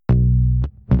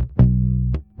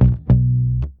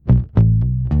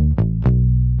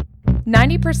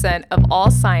90% of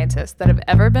all scientists that have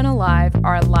ever been alive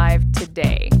are alive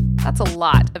today. That's a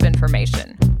lot of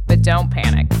information, but don't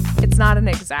panic. It's not an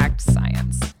exact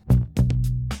science.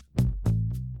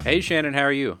 Hey, Shannon, how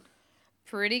are you?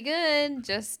 Pretty good.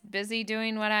 Just busy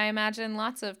doing what I imagine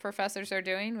lots of professors are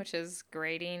doing, which is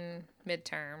grading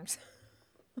midterms.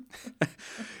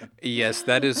 Yes,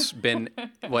 that has been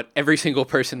what every single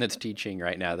person that's teaching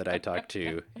right now that I talk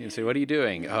to. You say, what are you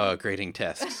doing? Oh, grading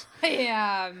tests.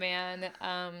 Yeah, man.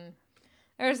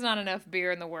 There's not enough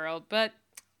beer in the world, but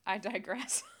I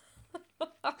digress.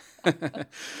 But,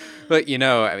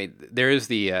 I mean, there is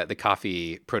the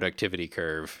coffee productivity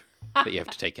curve that you have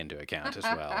to take into account as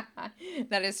well.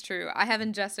 That is true. I have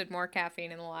ingested more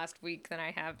caffeine in the last week than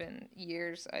I have in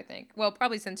years, I think. Well,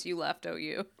 probably since you left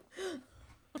OU.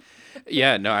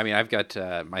 Yeah, no, I mean, I've got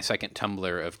my second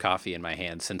tumbler of coffee in my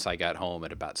hand since I got home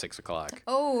at about 6 o'clock.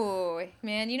 Oh,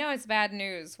 man, it's bad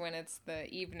news when it's the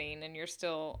evening and you're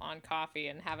still on coffee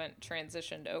and haven't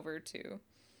transitioned over to,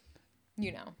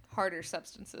 harder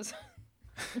substances.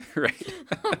 Right.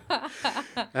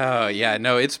 Oh, yeah,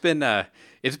 no, it's been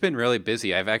really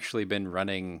busy. I've actually been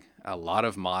running a lot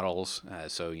of models,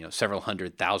 several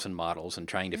 100,000 models, and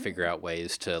trying to figure out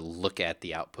ways to look at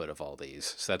the output of all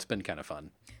these. So that's been kind of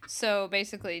fun. So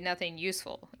basically nothing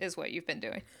useful is what you've been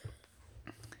doing.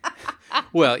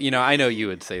 Well, I know you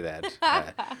would say that,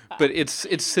 but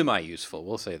it's semi-useful.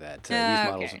 We'll say that. These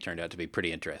models have turned out to be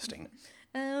pretty interesting.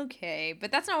 Okay,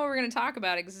 but that's not what we're going to talk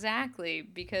about exactly,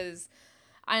 because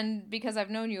I've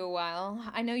known you a while.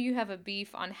 I know you have a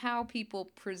beef on how people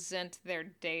present their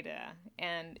data,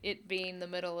 and it being the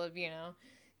middle of,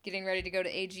 getting ready to go to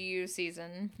AGU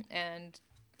season, and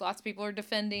lots of people are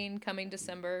defending coming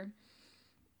December.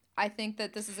 I think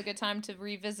that this is a good time to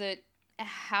revisit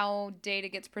how data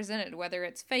gets presented, whether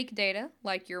it's fake data,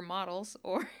 like your models,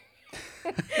 or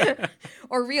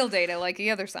or real data, like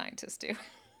the other scientists do.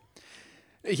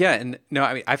 Yeah, and no,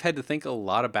 I mean, I've had to think a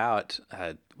lot about,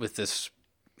 with this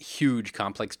huge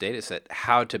complex data set,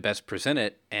 how to best present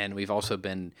it. And we've also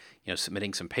been,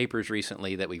 submitting some papers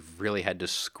recently that we've really had to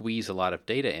squeeze a lot of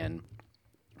data in.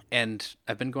 And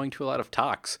I've been going to a lot of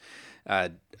talks,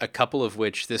 a couple of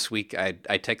which this week I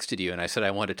texted you and I said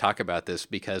I wanted to talk about this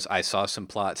because I saw some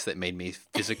plots that made me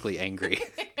physically angry.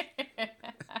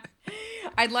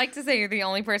 I'd like to say you're the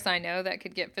only person I know that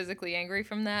could get physically angry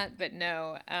from that, but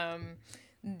no.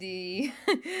 The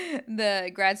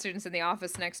grad students in the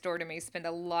office next door to me spend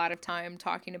a lot of time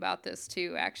talking about this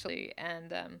too, actually.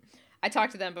 And I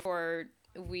talked to them before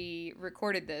we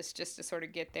recorded this just to sort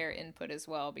of get their input as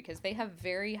well, because they have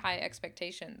very high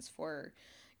expectations for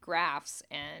graphs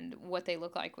and what they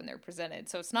look like when they're presented.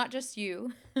 So it's not just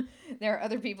you. There are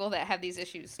other people that have these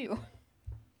issues too.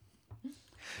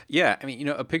 Yeah, I mean,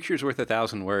 a picture's worth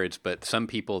 1,000 words, but some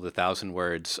people, the 1,000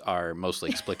 words are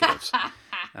mostly explicatives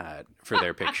for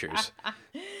their pictures.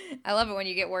 I love it when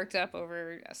you get worked up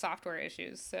over software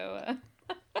issues. So,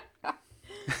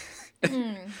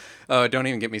 Oh, don't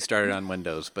even get me started on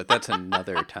Windows, but that's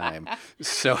another time.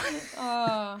 So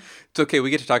it's okay.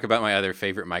 We get to talk about my other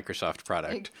favorite Microsoft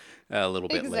product a little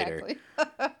bit later.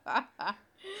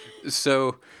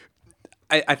 So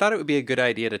I thought it would be a good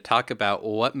idea to talk about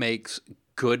what makes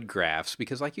good graphs,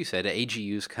 because like you said,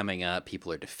 AGU's coming up,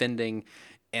 people are defending,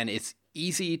 and it's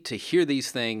easy to hear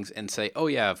these things and say, oh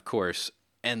yeah, of course,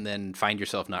 and then find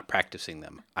yourself not practicing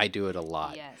them. I do it a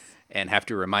lot. Yes. And have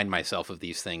to remind myself of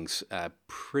these things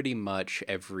pretty much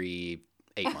every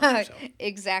 8 months or so.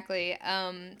 Exactly.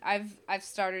 I've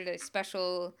started a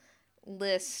special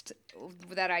list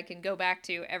that I can go back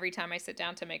to every time I sit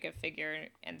down to make a figure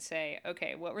and say,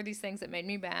 okay, what were these things that made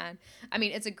me bad? I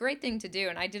mean, it's a great thing to do,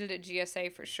 and I did it at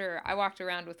GSA for sure. I walked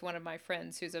around with one of my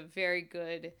friends who's he's very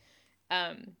good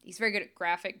at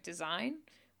graphic design,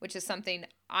 which is something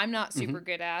I'm not super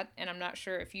good at, and I'm not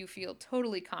sure if you feel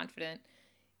totally confident,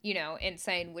 in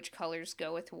saying which colors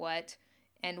go with what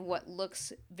and what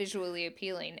looks visually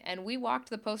appealing. And we walked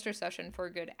the poster session for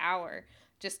a good hour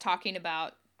just talking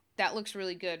about that looks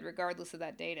really good regardless of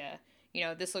that data.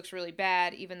 This looks really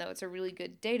bad even though it's a really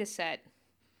good data set.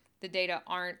 The data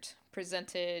aren't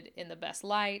presented in the best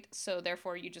light, so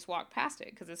therefore you just walk past it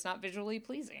because it's not visually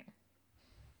pleasing.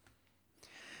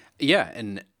 Yeah,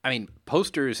 and I mean,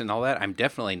 posters and all that, I'm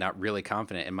definitely not really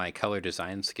confident in my color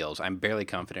design skills. I'm barely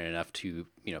confident enough to,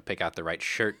 pick out the right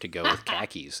shirt to go with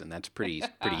khakis, and that's pretty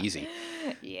easy.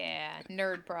 Yeah,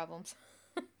 nerd problems.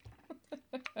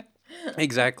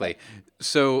 Exactly.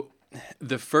 So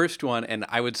the first one, and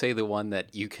I would say the one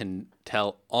that you can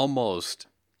tell almost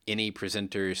any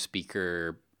presenter,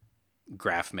 speaker,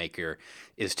 graph maker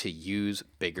is to use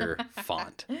bigger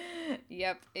font.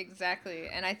 Yep, exactly.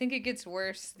 And I think it gets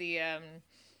worse the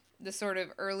sort of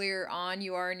earlier on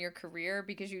you are in your career,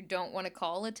 because you don't want to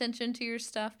call attention to your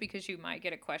stuff because you might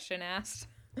get a question asked.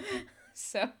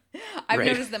 So I've Right.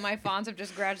 noticed that my fonts have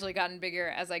just gradually gotten bigger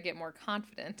as I get more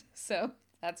confident. So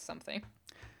that's something.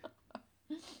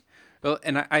 Well,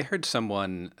 and I heard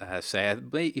someone say,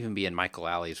 it may even be in Michael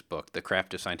Alley's book, The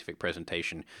Craft of Scientific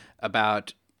Presentation,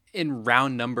 about in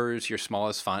round numbers, your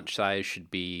smallest font size should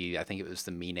be, I think it was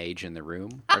the mean age in the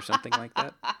room or something like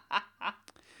that.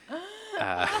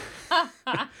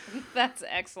 That's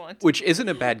excellent. Which isn't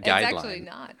a bad It's guideline. actually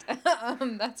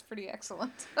not. That's pretty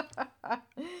excellent.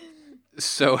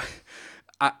 So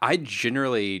I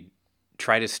generally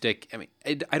try to stick, I mean,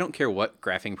 I don't care what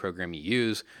graphing program you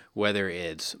use, whether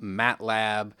it's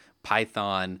MATLAB,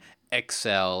 Python,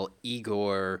 Excel,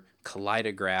 Igor,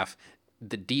 Kaleidograph,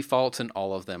 the defaults in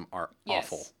all of them are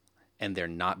awful, and they're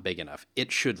not big enough.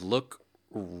 It should look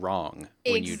wrong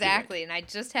when you do it. Exactly. And I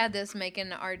just had this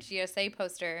making our GSA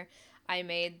poster. I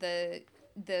made the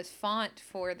font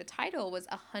for the title was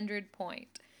 100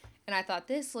 point. And I thought,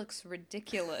 this looks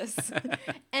ridiculous.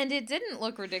 And it didn't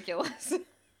look ridiculous.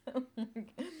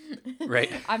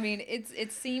 Right. I mean,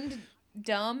 it seemed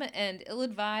dumb and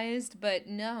ill-advised, but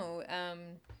no,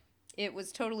 it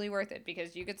was totally worth it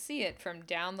because you could see it from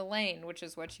down the lane, which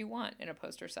is what you want in a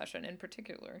poster session in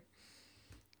particular.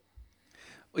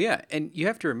 Well, yeah, and you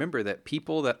have to remember that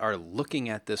people that are looking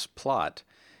at this plot,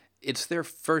 it's their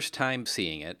first time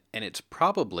seeing it, and it's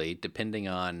probably, depending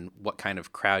on what kind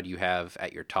of crowd you have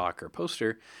at your talk or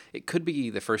poster, it could be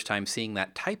the first time seeing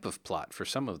that type of plot for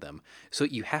some of them. So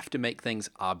you have to make things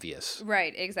obvious.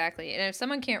 Right, exactly. And if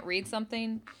someone can't read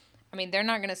something, I mean, they're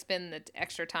not going to spend the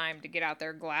extra time to get out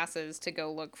their glasses to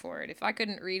go look for it. If I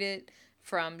couldn't read it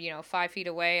from, 5 feet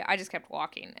away, I just kept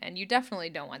walking. And you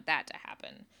definitely don't want that to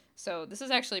happen. So this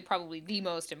is actually probably the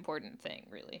most important thing,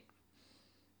 really.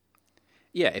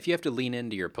 Yeah, if you have to lean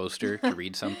into your poster to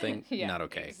read something, Yeah, not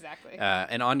okay. exactly.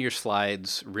 And on your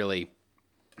slides, really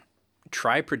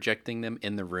try projecting them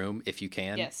in the room if you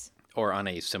can. Yes. Or on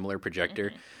a similar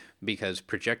projector, because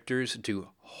projectors do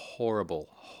horrible,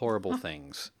 horrible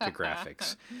things to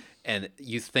graphics. And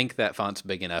you think that font's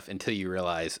big enough until you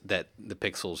realize that the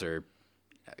pixels are,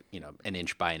 an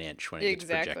inch by an inch when it gets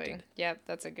projected. Yep,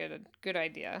 that's a good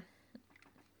idea.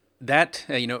 That,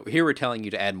 here we're telling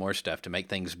you to add more stuff to make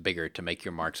things bigger, to make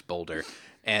your marks bolder.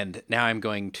 And now I'm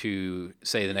going to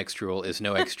say the next rule is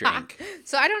no extra ink.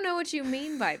 So I don't know what you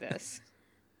mean by this.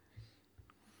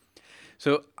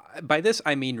 So by this,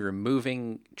 I mean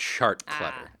removing chart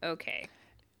clutter. Okay.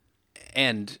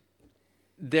 And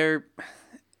I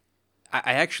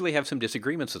actually have some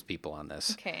disagreements with people on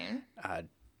this. Okay.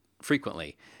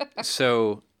 Frequently.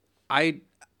 So I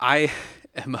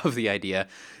am of the idea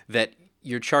that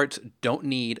your charts don't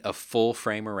need a full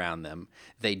frame around them.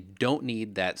 They don't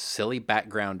need that silly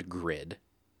background grid.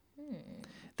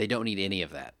 They don't need any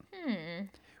of that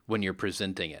when you're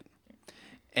presenting it.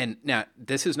 And now,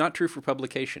 this is not true for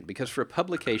publication, because for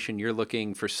publication, you're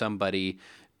looking for somebody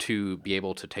to be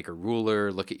able to take a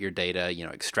ruler, look at your data,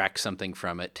 extract something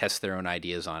from it, test their own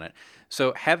ideas on it.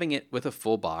 So having it with a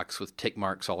full box with tick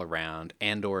marks all around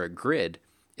and or a grid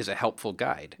is a helpful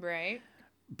guide. Right.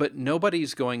 But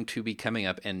nobody's going to be coming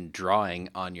up and drawing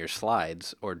on your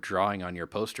slides or drawing on your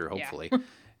poster, hopefully.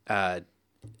 Yeah.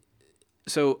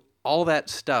 So all that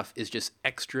stuff is just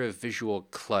extra visual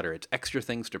clutter. It's extra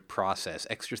things to process,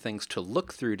 extra things to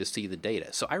look through to see the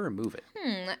data. So I remove it.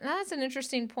 That's an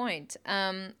interesting point.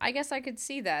 I guess I could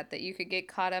see that you could get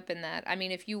caught up in that. I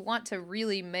mean, if you want to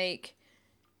really make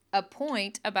a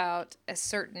point about a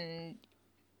certain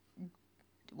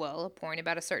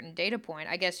data point,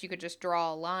 I guess you could just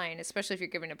draw a line, especially if you're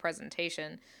giving a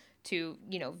presentation, to,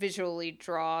 visually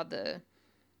draw the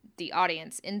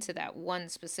audience into that one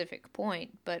specific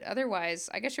point. But otherwise,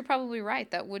 I guess you're probably right.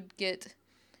 That would get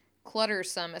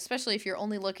cluttersome, especially if you're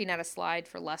only looking at a slide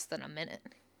for less than a minute.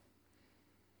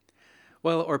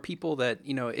 Well, or people that,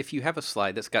 if you have a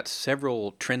slide that's got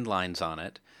several trend lines on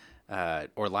it,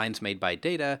 or lines made by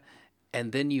data,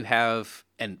 and then you have,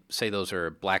 and say those are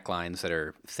black lines that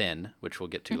are thin, which we'll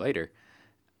get to later,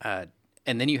 and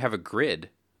then you have a grid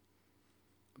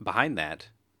behind that,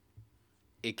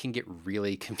 it can get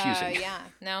really confusing. Yeah.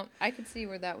 Now, I could see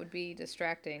where that would be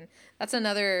distracting. That's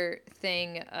another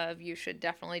thing of you should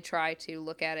definitely try to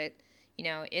look at it,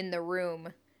 in the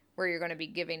room where you're going to be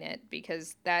giving it,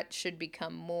 because that should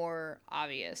become more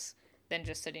obvious than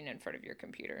just sitting in front of your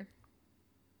computer.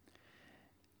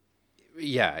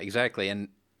 Yeah, exactly. And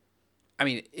I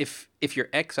mean, if your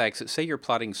x-axis, say you're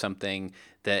plotting something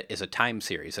that is a time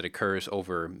series that occurs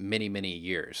over many, many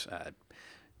years,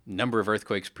 number of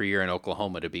earthquakes per year in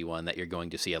Oklahoma to be one that you're going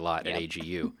to see a lot at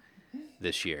AGU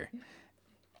this year.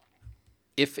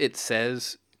 If it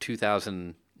says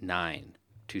 2009,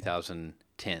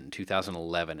 2010,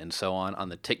 2011, and so on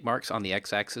the tick marks on the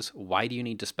x-axis, why do you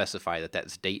need to specify that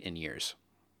that's date in years?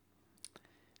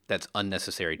 That's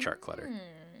unnecessary chart clutter.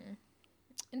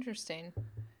 Interesting.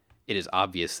 It is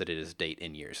obvious that it is date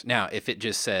in years. Now, if it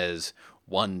just says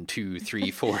 1, 2,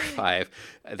 3, 4, 5,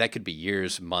 that could be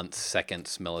years, months,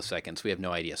 seconds, milliseconds. We have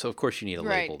no idea. So, of course, you need a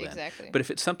label then. Exactly. But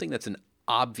if it's something that's an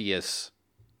obvious,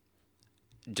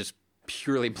 just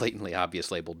purely blatantly obvious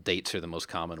label, dates are the most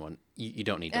common one, you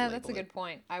don't need to label it. That's a good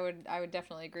point. I would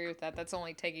definitely agree with that. That's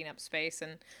only taking up space,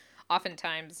 and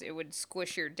oftentimes it would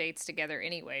squish your dates together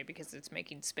anyway because it's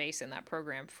making space in that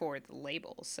program for the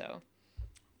labels. So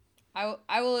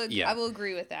I will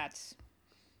agree with that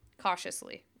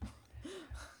cautiously.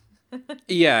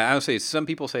 Yeah, I would say some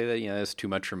people say that it's too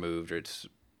much removed,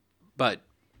 but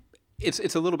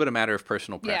it's a little bit a matter of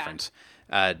personal preference.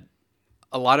 Yeah.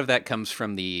 A lot of that comes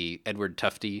from the Edward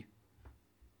Tufte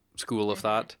school of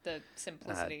thought. The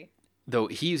simplicity. Though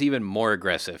he's even more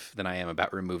aggressive than I am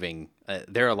about removing.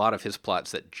 There are a lot of his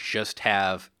plots that just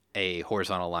have a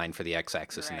horizontal line for the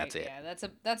x-axis, and that's it. Yeah,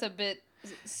 that's a bit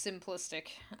simplistic,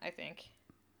 I think.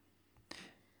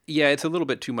 Yeah, it's a little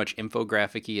bit too much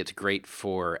infographic-y. It's great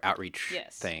for outreach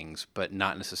things, but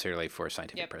not necessarily for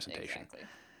scientific presentation.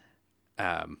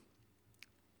 Exactly.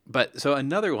 But so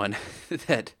another one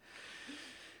that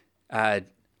I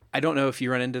don't know if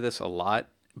you run into this a lot,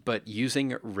 but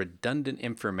using redundant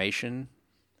information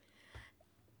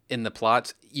in the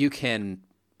plots, you can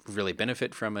really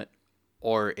benefit from it,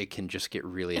 or it can just get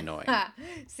really annoying.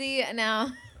 See,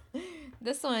 now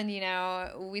this one,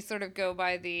 we sort of go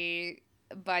by the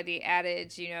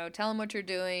adage, tell them what you're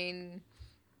doing,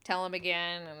 tell them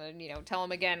again, and then, tell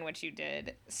them again what you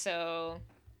did. So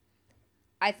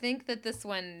I think that this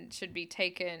one should be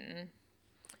taken.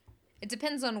 It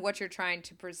depends on what you're trying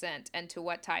to present and to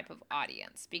what type of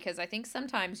audience, because I think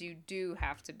sometimes you do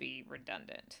have to be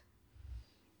redundant.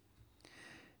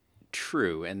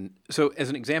 True. And so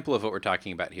as an example of what we're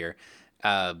talking about here,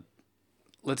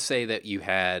 let's say that you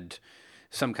had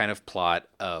some kind of plot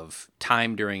of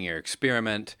time during your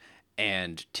experiment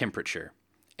and temperature,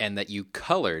 and that you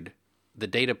colored the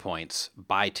data points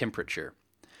by temperature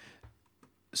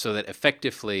so that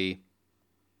effectively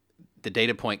the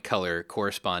data point color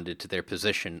corresponded to their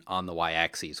position on the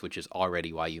y-axis, which is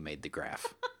already why you made the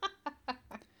graph.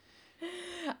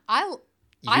 I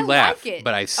laugh, like it,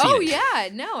 but I've seen it. Oh yeah,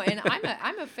 no, and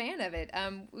I'm a fan of it.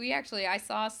 I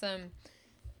saw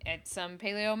at some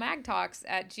Paleo Mag Talks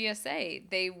at GSA.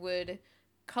 They would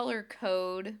color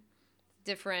code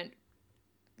different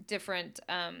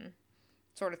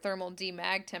sort of thermal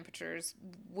demag temperatures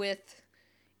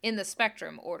in the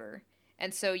spectrum order.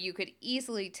 And so you could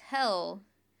easily tell,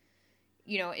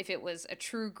 if it was a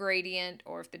true gradient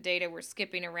or if the data were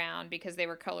skipping around because they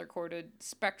were color-coded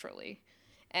spectrally.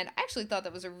 And I actually thought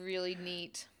that was a really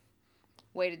neat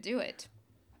way to do it.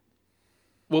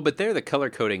 Well, but there the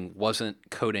color coding wasn't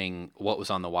coding what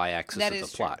was on the y-axis of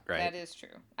the plot, right? That is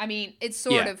true. I mean, it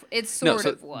sort of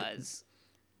was,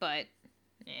 but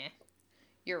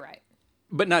you're right.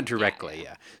 But not directly,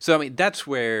 yeah. So I mean, that's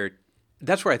where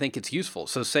I think it's useful.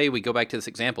 So say we go back to this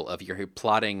example of you're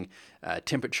plotting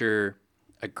temperature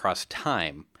across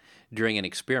time during an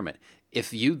experiment.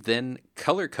 If you then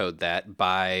color code that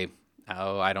by,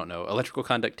 I don't know, electrical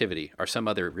conductivity or some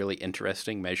other really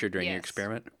interesting measure during your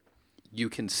experiment, you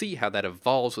can see how that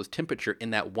evolves with temperature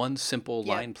in that one simple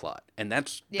line plot. And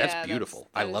that's beautiful.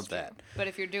 I love that. But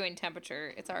if you're doing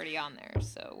temperature, it's already on there,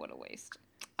 so what a waste.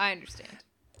 I understand.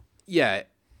 Yeah.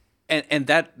 And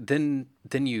that then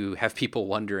you have people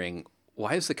wondering,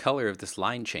 why is the color of this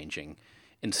line changing?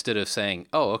 Instead of saying,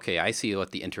 oh, okay, I see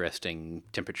what the interesting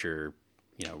temperature,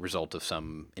 result of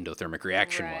some endothermic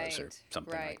reaction was or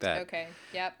something like that. Okay.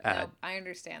 Yep. No, I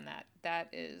understand that. That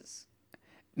is.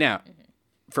 Now,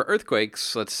 for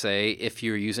earthquakes, let's say if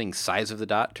you're using size of the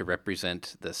dot to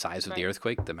represent the size of the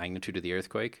earthquake, the magnitude of the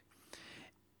earthquake,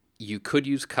 you could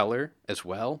use color as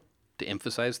well to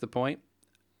emphasize the point.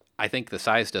 I think the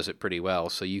size does it pretty well,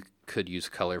 so you could use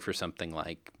color for something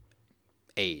like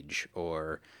age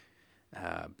or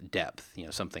depth,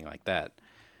 something like that,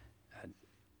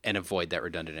 and avoid that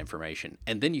redundant information.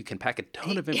 And then you can pack a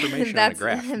ton of information on a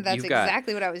graph. That's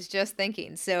exactly what I was just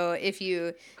thinking. So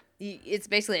it's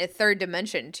basically a third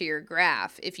dimension to your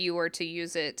graph if you were to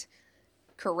use it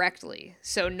correctly.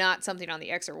 So not something on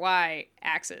the X or Y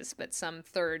axis, but some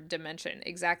third dimension.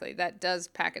 Exactly. That does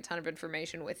pack a ton of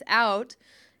information without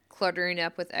cluttering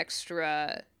up with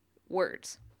extra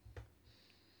words.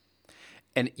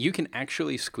 And you can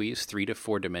actually squeeze 3 to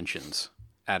 4 dimensions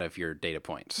out of your data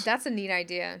points. That's a neat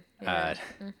idea. Yeah.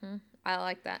 I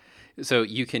like that. So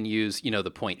you can use,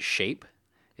 the point shape.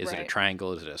 Is it a Right.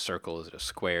 triangle? Is it a circle? Is it a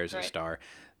square? Is it a Right. star?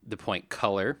 The point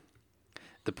color,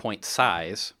 the point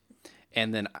size,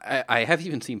 and then I have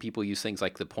even seen people use things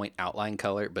like the point outline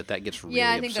color, but that gets really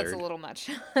Yeah, I think absurd. that's a little much.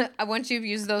 Once you've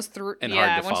used those three, And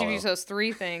hard to once you've follow. used those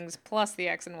three things plus the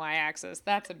X and Y axis,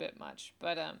 that's a bit much.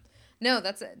 But no,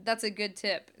 that's a good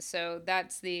tip. So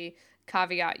that's the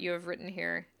caveat you have written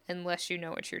here, unless you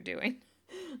know what you're doing.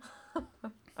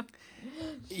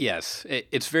 Yes,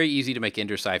 it's very easy to make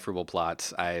indecipherable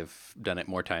plots. I've done it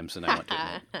more times than I want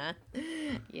to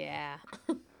admit. Yeah.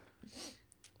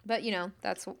 But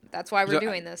that's why we're So,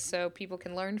 doing this, so people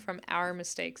can learn from our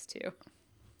mistakes too.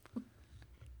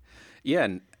 Yeah,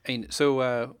 and I mean,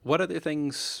 so what other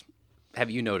things have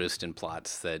you noticed in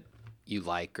plots that you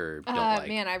like or don't like?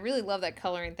 Man, I really love that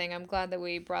coloring thing. I'm glad that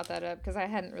we brought that up because I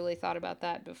hadn't really thought about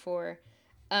that before.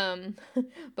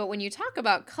 But when you talk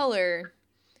about color,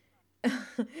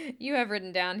 you have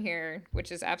written down here,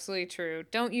 which is absolutely true,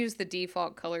 don't use the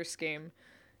default color scheme.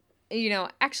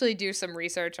 Actually do some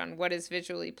research on what is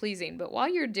visually pleasing. But while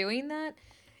you're doing that,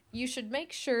 you should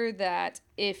make sure that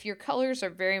if your colors are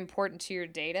very important to your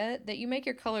data, that you make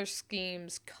your color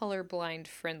schemes colorblind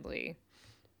friendly.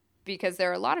 Because there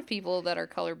are a lot of people that are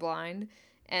colorblind,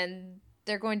 and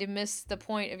they're going to miss the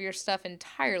point of your stuff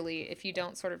entirely if you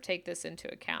don't sort of take this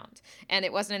into account. And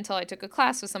it wasn't until I took a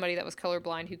class with somebody that was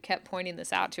colorblind who kept pointing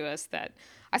this out to us that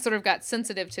I sort of got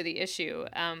sensitive to the issue.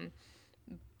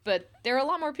 But there are a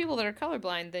lot more people that are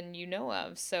colorblind than you know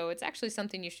of, so it's actually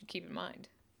something you should keep in mind.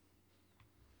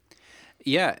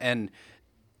 Yeah, and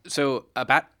so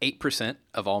about 8%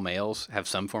 of all males have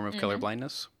some form of color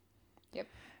blindness. Yep.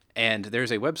 And there's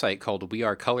a website called We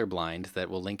Are Colorblind that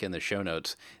we'll link in the show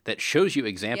notes that shows you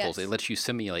examples. Yes. It lets you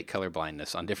simulate color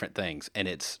blindness on different things, and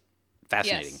it's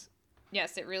fascinating.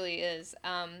 Yes, it really is.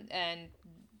 And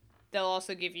they'll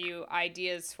also give you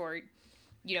ideas for,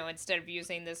 instead of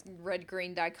using this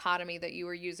red-green dichotomy that you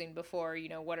were using before,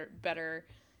 what are better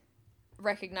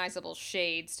recognizable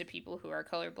shades to people who are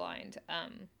colorblind,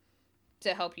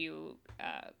 to help you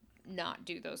not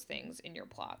do those things in your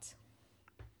plots.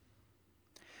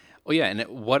 Oh, yeah, and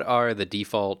what are the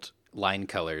default line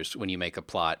colors when you make a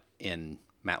plot in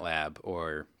MATLAB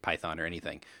or Python or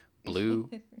anything?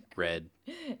 Blue, red,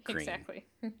 green. Exactly.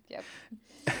 Yep.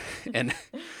 And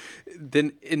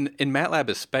then in MATLAB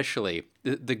especially,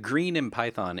 the green in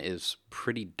Python is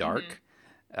pretty dark.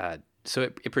 So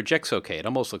it projects okay. It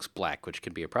almost looks black, which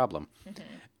can be a problem.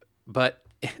 But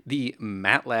the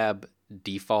MATLAB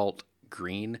default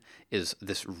green is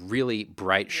this really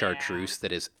bright chartreuse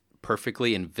that is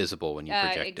perfectly invisible when you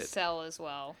project it. Excel as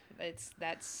well. It's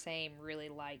that same really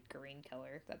light green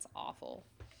color. That's awful.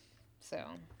 So,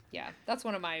 yeah, that's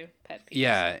one of my pet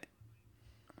peeves.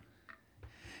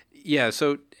 Yeah,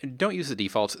 so don't use the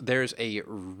defaults. There's a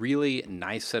really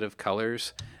nice set of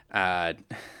colors, and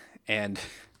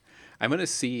I'm going to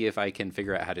see if I can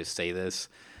figure out how to say this.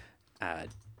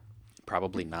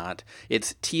 Probably not.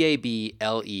 It's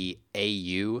TABLEAU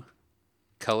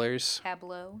colors.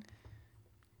 Tableau.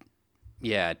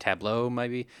 Yeah, Tableau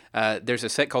maybe. There's a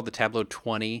set called the Tableau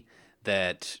 20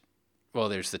 that,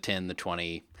 there's the 10, the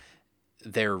 20.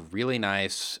 They're really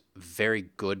nice, very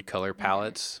good color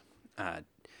palettes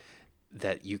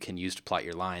that you can use to plot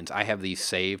your lines. I have these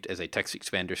saved as a text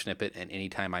expander snippet, and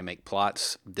anytime I make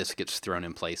plots, this gets thrown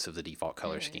in place of the default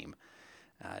color scheme.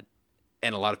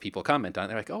 And a lot of people comment on it.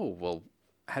 They're like, oh, well,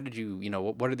 how did you,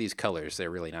 what are these colors?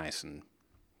 They're really nice, and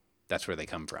that's where they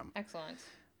come from. Excellent.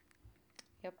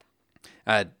 Yep.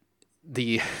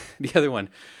 The other one,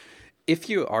 if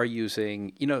you are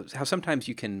using, how sometimes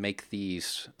you can make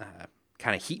these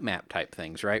kind of heat map type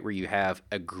things, right? Where you have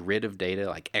a grid of data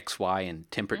like X, Y, and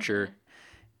temperature,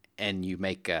 and you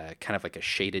make kind of like a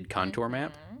shaded contour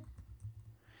map.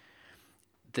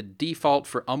 The default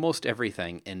for almost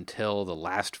everything until the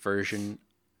last version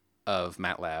of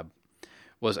MATLAB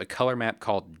was a color map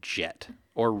called Jet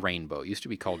or Rainbow. It used to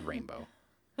be called Rainbow.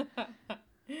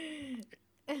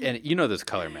 And you know this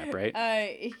color map,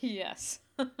 right? Yes.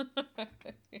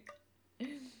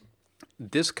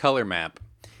 This color map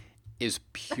is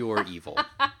pure evil.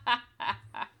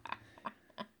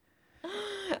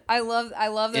 I love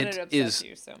that it upsets is-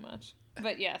 you so much.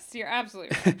 But yes, you're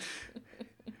absolutely right.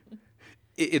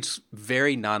 It's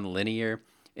very non-linear.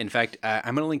 In fact,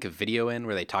 I'm going to link a video in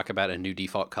where they talk about a new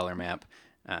default color map.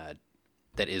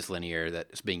 that is linear, that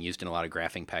is being used in a lot of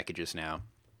graphing packages now.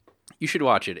 You should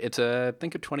watch it. It's I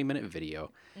think a 20-minute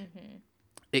video. Mm-hmm.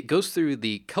 It goes through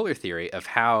the color theory of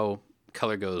how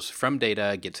color goes from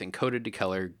data, gets encoded to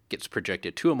color, gets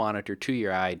projected to a monitor, to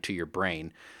your eye, to your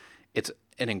brain. It's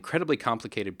an incredibly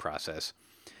complicated process.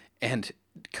 And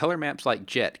color maps like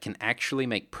JET can actually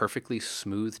make perfectly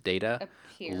smooth data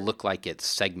look like it's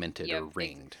segmented or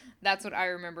ringed. That's what I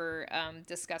remember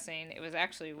discussing. It was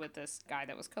actually with this guy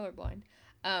that was colorblind.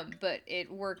 But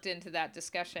it worked into that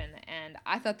discussion. And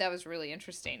I thought that was really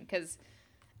interesting because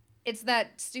it's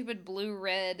that stupid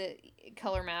blue-red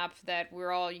color map that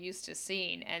we're all used to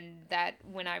seeing. And that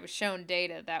when I was shown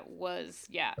data, that was,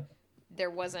 there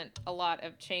wasn't a lot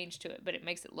of change to it, but it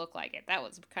makes it look like it. That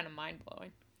was kind of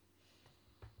mind-blowing.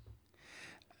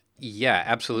 Yeah,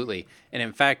 absolutely. And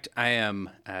in fact, I am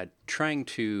trying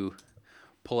to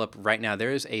pull up right now.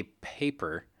 There is a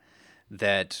paper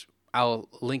that I'll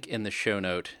link in the show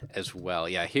note as well.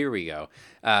 Yeah, here we go.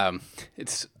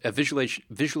 It's a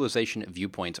visualization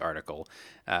viewpoints article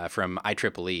from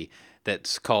IEEE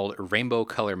that's called Rainbow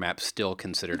Color Maps Still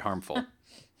Considered Harmful.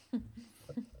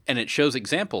 And it shows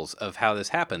examples of how this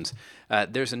happens.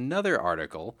 There's another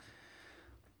article,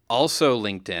 also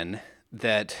linked in,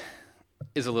 that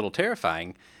is a little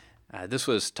terrifying. This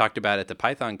was talked about at the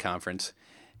Python conference.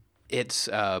 It's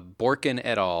Borkin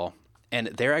et al., and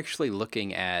they're actually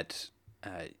looking at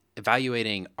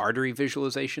evaluating artery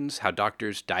visualizations, how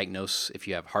doctors diagnose if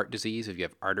you have heart disease, if you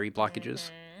have artery blockages.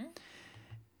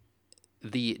 Mm-hmm.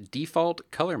 The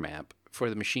default color map for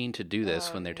the machine to do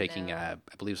this when they're taking, I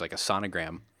believe it's like a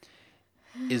sonogram,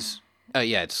 is,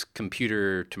 it's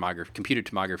computer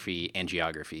tomography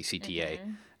angiography,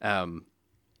 CTA,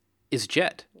 is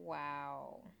JET.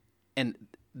 Wow. And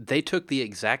they took the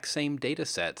exact same data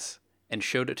sets and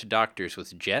showed it to doctors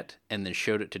with JET, and then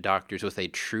showed it to doctors with a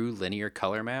true linear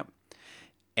color map.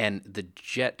 And the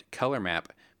JET color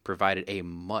map provided a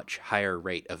much higher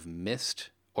rate of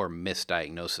missed or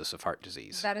misdiagnosis of heart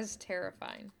disease. That is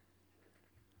terrifying.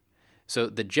 So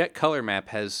the JET color map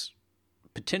has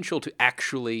potential to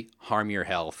actually harm your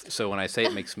health. So when I say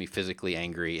it makes me physically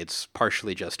angry, it's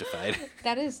partially justified.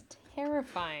 That is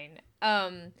terrifying.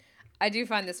 I do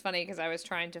find this funny because I was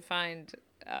trying to find,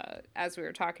 as we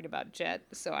were talking about JET,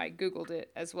 so I Googled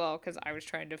it as well because I was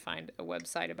trying to find a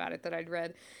website about it that I'd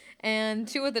read. And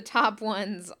two of the top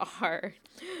ones are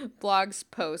blogs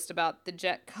post about the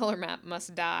JET color map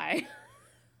must die.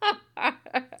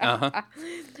 Uh-huh.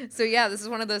 So yeah, this is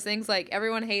one of those things like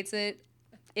everyone hates it.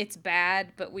 It's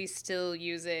bad, but we still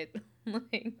use it.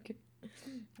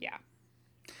 Yeah.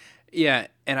 Yeah,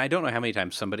 and I don't know how many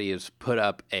times somebody has put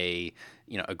up a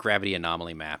gravity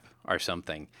anomaly map or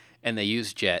something, and they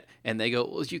use JET, and they go,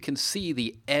 well, you can see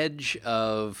the edge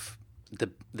of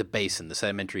the basin, the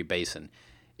sedimentary basin,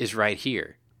 is right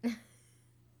here. And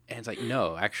it's like,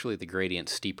 no, actually the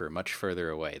gradient's steeper, much further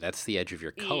away. That's the edge of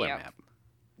your color map.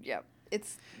 Yep.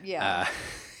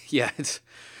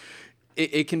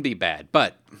 It can be bad,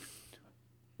 but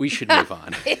we should move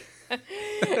on.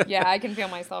 Yeah, I can feel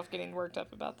myself getting worked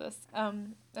up about this.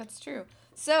 That's true.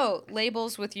 So,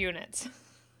 labels with units.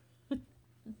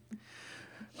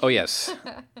 Oh, yes.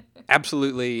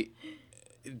 Absolutely.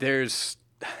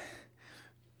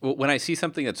 When I see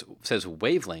something that says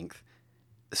wavelength,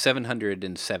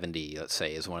 770, let's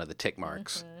say, is one of the tick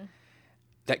marks. Mm-hmm.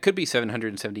 That could be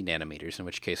 770 nanometers, in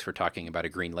which case we're talking about a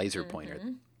green laser pointer.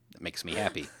 That makes me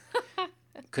happy.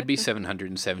 Could be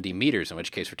 770 meters, in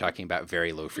which case we're talking about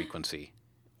very low frequency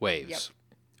waves,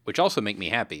 which also make me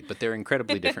happy, but they're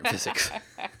incredibly different physics.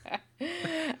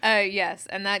 Yes,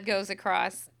 and that goes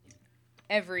across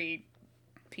every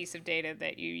piece of data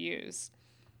that you use.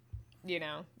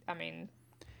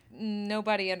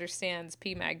 Nobody understands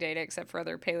PMAG data except for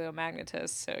other paleomagnetists,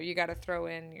 so you got to throw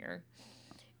in your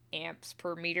amps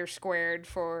per meter squared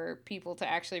for people to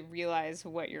actually realize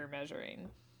what you're measuring.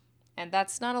 And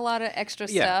that's not a lot of extra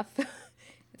stuff.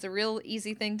 It's a real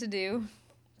easy thing to do.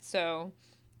 So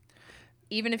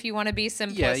even if you want to be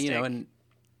simplistic, and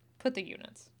put the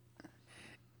units.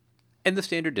 And the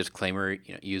standard disclaimer,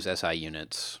 use SI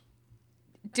units.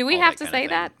 Do we have to say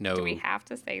that? No. Do we have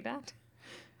to say that?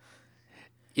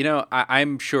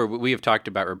 I'm sure we have talked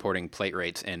about reporting plate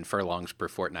rates in furlongs per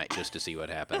fortnight just to see what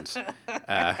happens.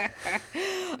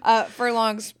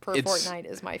 Furlongs per fortnight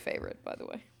is my favorite, by the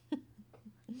way.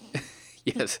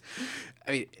 Yes.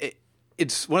 I mean,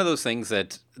 it's one of those things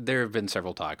that there have been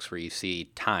several talks where you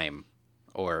see time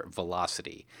or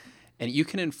velocity, and you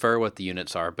can infer what the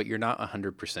units are, but you're not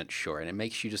 100% sure, and it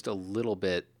makes you just a little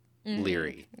bit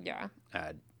leery. Yeah.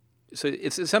 So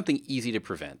it's something easy to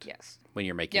prevent. Yes. When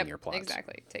you're making your plots.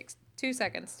 Exactly. It takes 2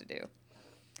 seconds to do.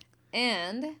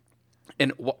 And,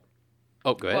 And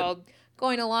oh, go ahead. well,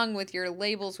 going along with your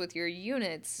labels with your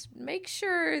units, make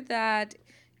sure that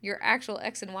your actual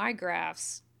X and Y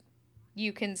graphs,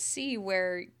 you can see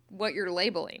what you're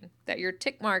labeling, that your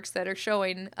tick marks that are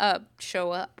showing up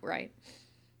show up, right?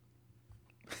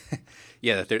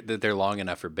 Yeah, that they're long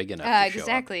enough or big enough to show up.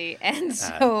 Exactly. And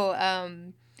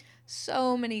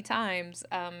so many times,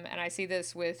 and I see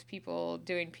this with people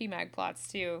doing PMAG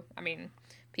plots too. I mean,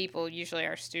 people, usually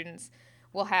our students,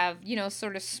 will have,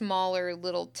 sort of smaller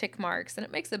little tick marks, and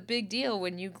it makes a big deal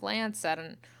when you glance at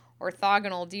an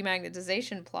orthogonal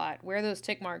demagnetization plot where those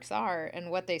tick marks are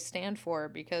and what they stand for,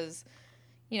 because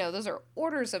those are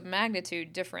orders of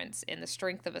magnitude difference in the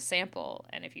strength of a sample.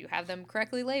 And if you have them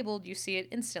correctly labeled, you see it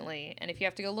instantly. And if you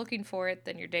have to go looking for it,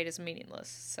 then your data's meaningless.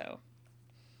 So,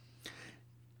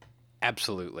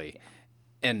 absolutely.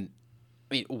 And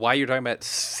I mean, while you're talking about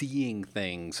seeing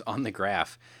things on the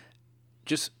graph,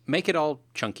 just make it all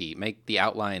chunky. Make the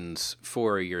outlines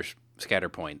for your scatter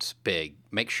points big.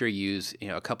 Make sure you use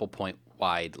a couple point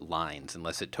wide lines,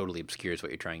 unless it totally obscures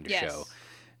what you're trying to show,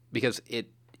 because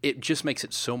it just makes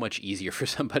it so much easier for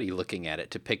somebody looking at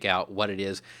it to pick out what it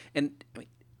is. And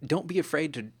don't be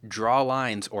afraid to draw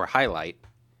lines or highlight,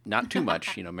 not too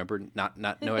much, remember, not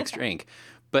no extra ink.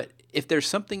 But if there's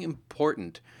something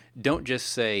important, don't just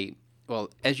say, well,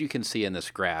 as you can see in this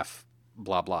graph,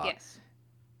 blah, blah. Yes.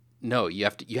 No, you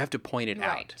have to point it Right.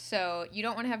 out. So you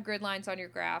don't want to have grid lines on your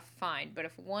graph, fine. But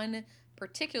if one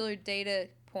particular data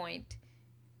point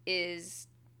is,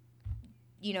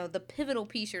 the pivotal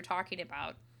piece you're talking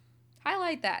about,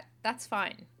 highlight that. That's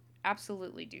fine.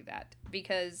 Absolutely do that.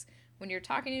 Because when you're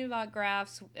talking about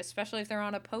graphs, especially if they're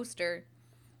on a poster,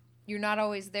 you're not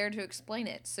always there to explain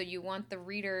it. So you want the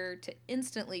reader to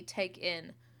instantly take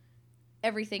in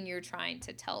everything you're trying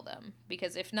to tell them.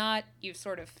 Because if not, you've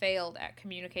sort of failed at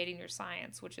communicating your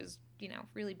science, which is,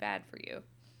 really bad for you.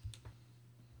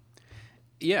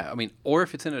 Yeah, I mean, or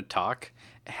if it's in a talk,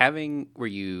 having where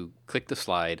you click the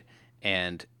slide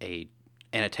and a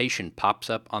annotation pops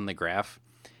up on the graph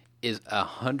is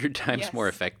 100 times more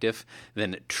effective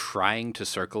than trying to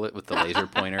circle it with the laser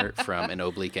pointer from an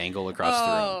oblique angle across the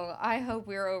room. Oh, I hope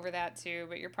we're over that too,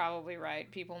 but you're probably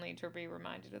right. People need to be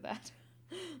reminded of that.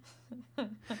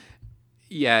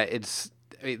 Yeah,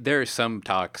 there are some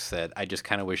talks that I just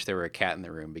kind of wish there were a cat in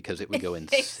the room, because it would go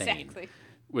insane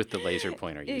with the laser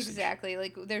pointer usage. Exactly.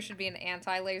 Like, there should be an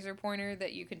anti-laser pointer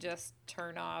that you could just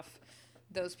turn off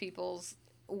those people's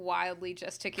wildly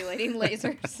gesticulating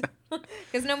lasers.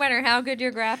 Because no matter how good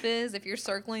your graph is, if you're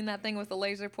circling that thing with a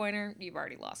laser pointer, you've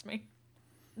already lost me.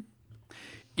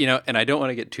 And I don't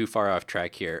want to get too far off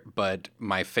track here, but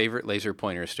my favorite laser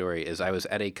pointer story is I was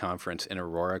at a conference in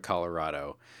Aurora,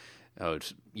 Colorado. Oh,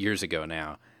 it's years ago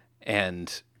now.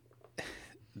 And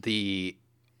the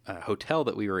hotel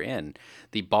that we were in,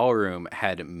 the ballroom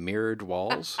had mirrored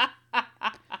walls.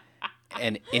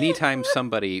 And anytime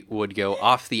somebody would go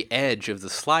off the edge of the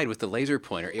slide with the laser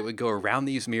pointer, it would go around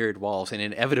these mirrored walls and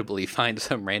inevitably find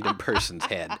some random person's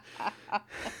head.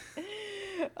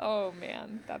 Oh,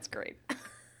 man, that's great.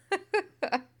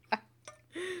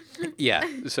 Yeah,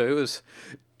 so it was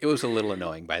a little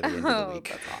annoying by the end of the week.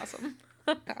 That's awesome.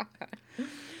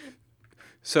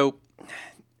 So,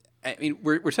 I mean,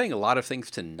 we're saying a lot of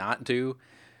things to not do,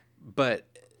 but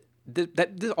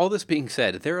all this being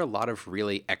said, there are a lot of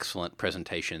really excellent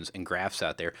presentations and graphs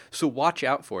out there. So watch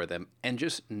out for them and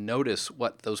just notice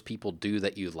what those people do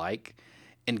that you like,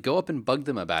 and go up and bug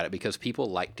them about it, because people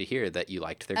like to hear that you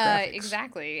liked their graphics.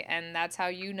 Exactly, and that's how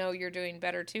you're doing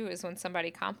better too, is when somebody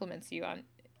compliments you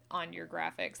on your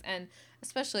graphics. And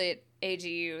especially at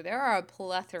AGU, there are a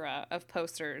plethora of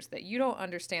posters that you don't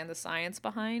understand the science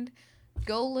behind.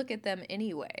 Go look at them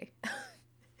anyway.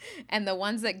 And the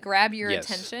ones that grab your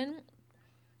attention,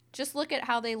 just look at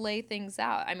how they lay things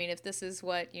out. I mean, if this is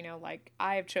what, like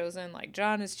I've chosen, like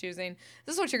John is choosing,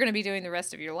 this is what you're going to be doing the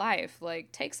rest of your life.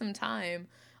 Like, take some time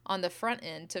on the front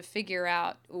end to figure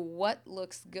out what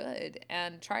looks good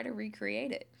and try to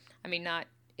recreate it. I mean, not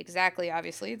exactly,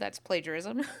 obviously, that's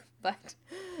plagiarism, but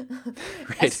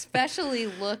especially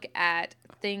look at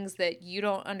things that you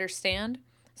don't understand.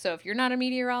 So if you're not a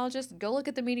meteorologist, go look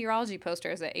at the meteorology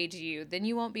posters at AGU. Then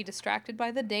you won't be distracted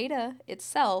by the data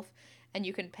itself, and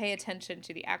you can pay attention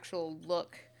to the actual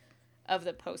look of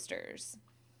the posters.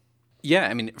 Yeah,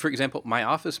 I mean, for example, my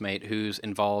office mate who's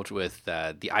involved with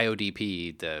the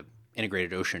IODP, the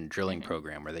Integrated Ocean Drilling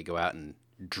Program, where they go out and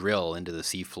drill into the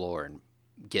seafloor and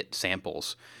get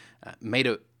samples, made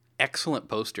an excellent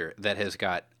poster that has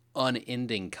got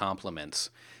unending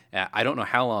compliments. I don't know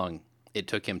how long it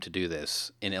took him to do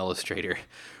this in Illustrator,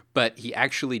 but he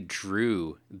actually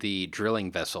drew the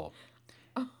drilling vessel.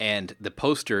 And the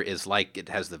poster is like, it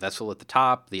has the vessel at the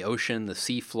top, the ocean, the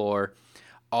sea floor.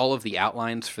 All of the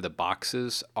outlines for the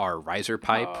boxes are riser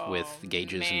pipe with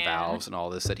gauges and valves and all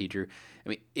this that he drew. I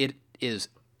mean, it is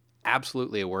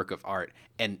absolutely a work of art.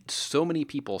 And so many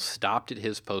people stopped at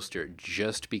his poster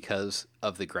just because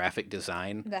of the graphic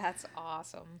design. That's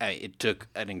awesome. It took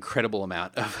an incredible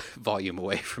amount of volume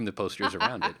away from the posters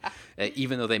around it.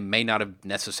 Even though they may not have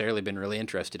necessarily been really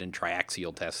interested in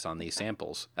triaxial tests on these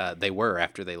samples, they were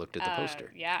after they looked at the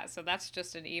poster. Yeah, so that's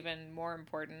just an even more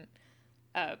important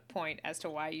point as to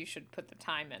why you should put the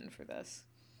time in for this.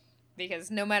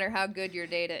 Because no matter how good your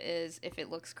data is, if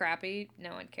it looks crappy,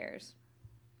 no one cares.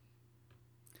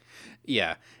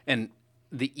 Yeah, and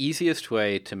the easiest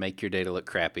way to make your data look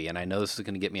crappy, and I know this is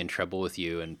going to get me in trouble with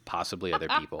you and possibly other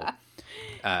people,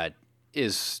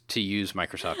 is to use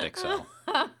Microsoft Excel.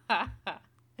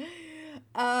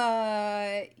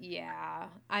 Yeah.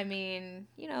 I mean,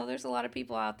 there's a lot of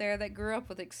people out there that grew up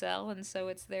with Excel, and so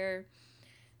it's their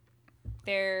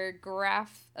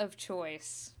graph of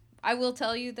choice. I will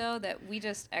tell you, though, that we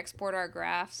just export our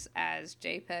graphs as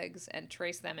JPEGs and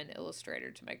trace them in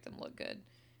Illustrator to make them look good.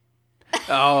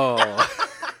 Oh.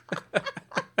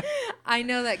 I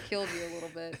know that killed you a little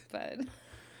bit, but...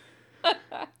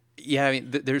 Yeah, I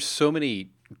mean, there's so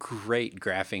many great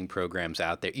graphing programs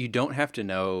out there. You don't have to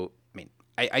know... I mean,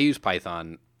 I use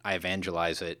Python. I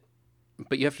evangelize it.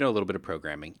 But you have to know a little bit of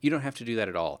programming. You don't have to do that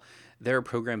at all. There are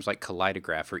programs like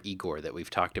Kaleidograph or Igor that we've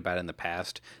talked about in the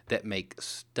past that make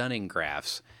stunning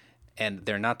graphs, and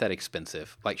they're not that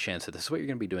expensive. Like Shan said, this is what you're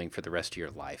going to be doing for the rest of your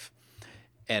life.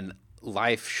 And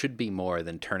life should be more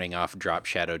than turning off drop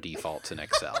shadow defaults in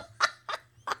Excel.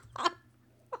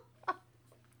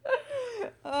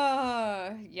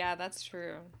 Yeah, that's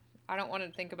true. I don't want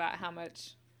to think about how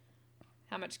much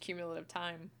cumulative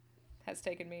time has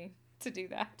taken me to do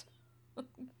that.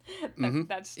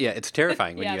 Yeah, it's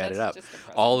terrifying when you add it up.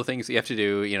 All the things that you have to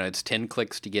do, it's 10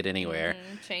 clicks to get anywhere.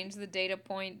 Change the data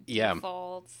point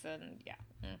defaults and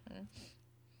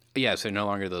Yeah, so no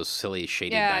longer those silly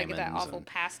shaded diamonds. Yeah, get that awful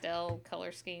pastel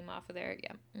color scheme off of there.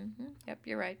 Yeah. Yep,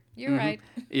 you're right. You're right.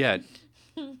 Yeah.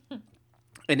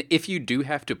 And if you do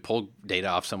have to pull data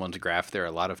off someone's graph, there are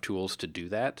a lot of tools to do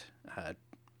that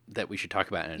that we should talk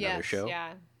about in another show.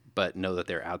 Yeah. But know that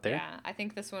they're out there. Yeah, I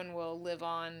think this one will live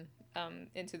on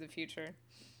into the future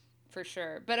for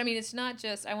sure. But I mean, it's not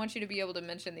just, I want you to be able to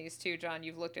mention these too, John.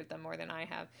 You've looked at them more than I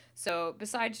have. So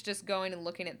besides just going and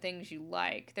looking at things you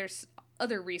like, there's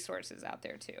other resources out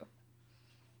there too.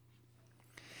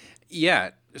 Yeah.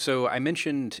 So I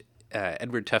mentioned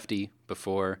Edward Tufte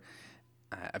before.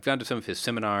 I've gone to some of his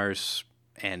seminars,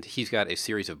 and he's got a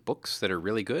series of books that are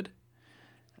really good.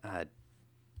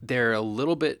 They're a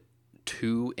little bit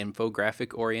too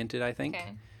infographic oriented, I think.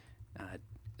 Okay.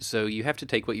 So you have to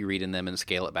take what you read in them and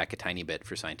scale it back a tiny bit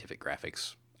for scientific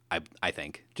graphics, I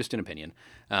think, just an opinion.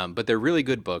 But they're really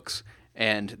good books,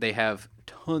 and they have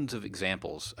tons of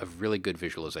examples of really good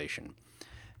visualization.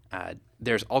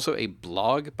 There's also a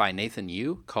blog by Nathan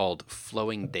Yu called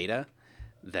Flowing Data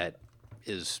that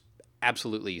is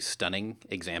absolutely stunning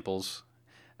examples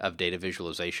of data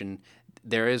visualization.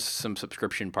 There is some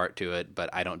subscription part to it, but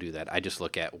I don't do that. I just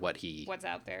look at what's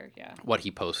out there, yeah. What he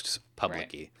posts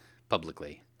publicly.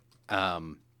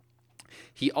 Right.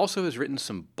 He also has written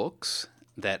some books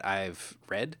that I've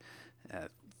read,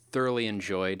 thoroughly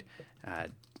enjoyed.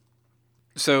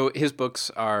 So his books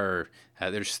are,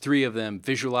 there's 3 of them: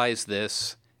 Visualize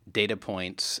This, Data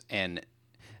Points, and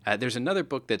there's another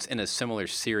book that's in a similar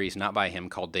series, not by him,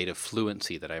 called Data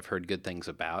Fluency, that I've heard good things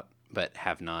about, but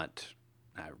have not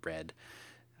read.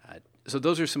 So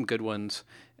those are some good ones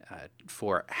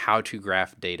for how to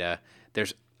graph data.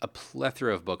 There's a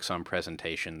plethora of books on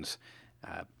presentations.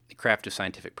 The Craft of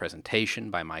Scientific Presentation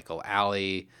by Michael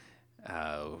Alley.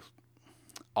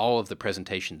 All of the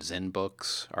Presentation Zen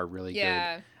books are really good.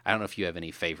 I don't know if you have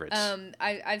any favorites.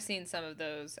 I've seen some of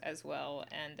those as well,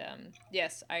 and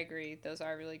yes, I agree. Those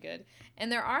are really good.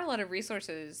 And there are a lot of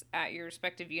resources at your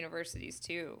respective universities,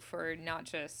 too, for not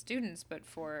just students, but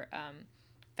for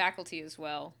faculty as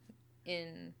well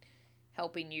in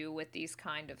helping you with these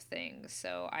kind of things.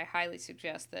 So I highly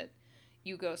suggest that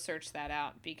you go search that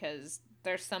out, because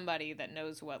there's somebody that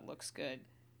knows what looks good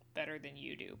better than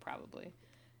you do, probably.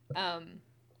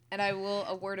 And I will,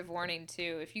 a word of warning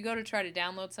too, if you go to try to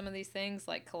download some of these things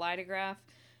like Kaleidograph,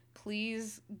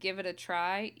 please give it a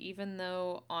try, even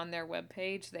though on their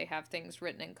webpage they have things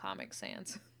written in Comic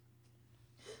Sans.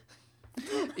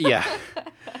 Yeah.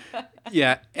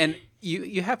 Yeah, and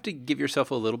you have to give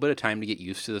yourself a little bit of time to get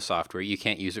used to the software. You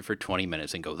can't use it for 20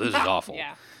 minutes and go, this is awful.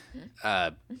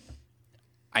 Yeah.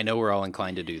 I know we're all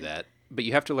inclined to do that, but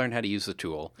you have to learn how to use the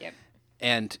tool. Yep.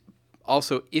 And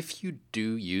also, if you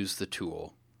do use the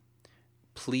tool,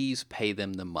 please pay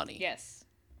them the money. Yes.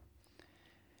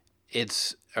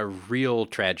 It's a real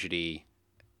tragedy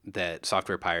that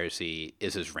software piracy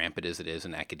is as rampant as it is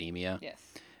in academia. Yes.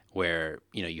 Where,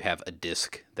 you have a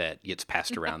disk that gets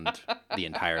passed around the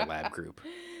entire lab group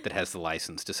that has the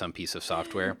license to some piece of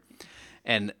software.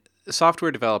 And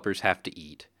software developers have to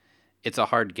eat. It's a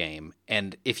hard game.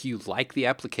 And if you like the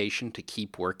application to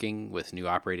keep working with new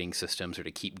operating systems or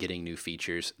to keep getting new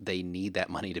features, they need that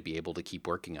money to be able to keep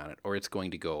working on it, or it's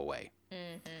going to go away.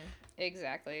 Mm-hmm.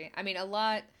 Exactly. I mean, a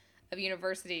lot of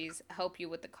universities help you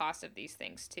with the cost of these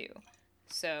things too.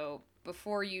 So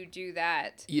before you do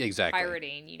that, Yeah, exactly.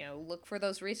 pirating, look for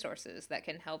those resources that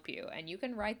can help you. And you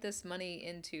can write this money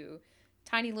into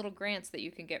tiny little grants that you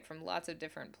can get from lots of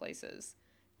different places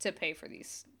to pay for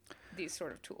these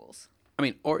sort of tools. I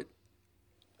mean, or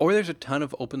there's a ton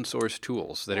of open source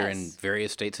tools that are in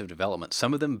various states of development.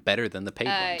 Some of them better than the paid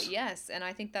ones. Yes, and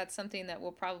I think that's something that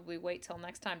we'll probably wait till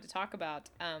next time to talk about.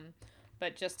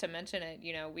 But just to mention it,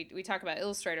 we talk about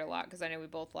Illustrator a lot because I know we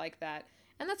both like that.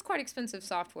 And that's quite expensive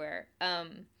software.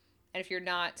 And if you're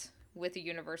not with a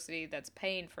university that's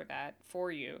paying for that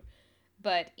for you.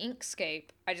 But Inkscape,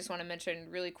 I just want to mention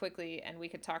really quickly, and we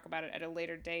could talk about it at a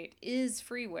later date, is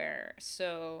freeware.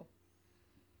 So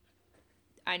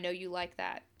I know you like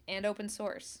that. And open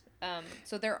source.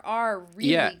 So there are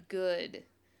really good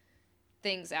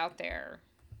things out there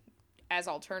as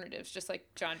alternatives, just like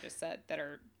John just said, that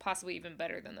are possibly even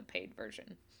better than the paid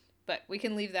version. But we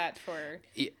can leave that for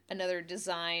another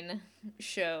design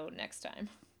show next time.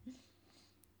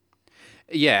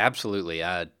 Yeah, absolutely.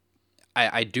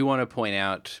 I do want to point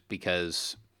out,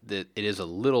 because it is a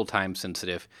little time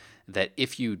sensitive, that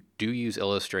if you do use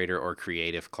Illustrator or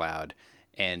Creative Cloud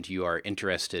and you are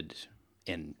interested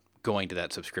in going to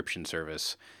that subscription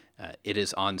service, it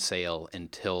is on sale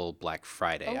until Black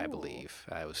Friday, I believe.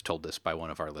 I was told this by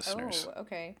one of our listeners. Oh,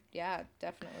 okay. Yeah,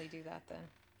 definitely do that then.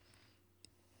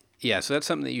 Yeah, so that's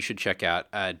something that you should check out.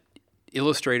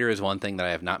 Illustrator is one thing that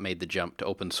I have not made the jump to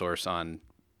open source on,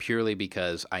 purely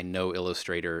because I know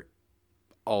Illustrator,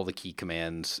 all the key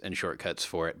commands and shortcuts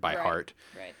for it by heart.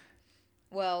 Right.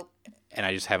 Well, and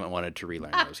I just haven't wanted to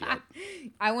relearn those yet.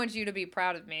 I want you to be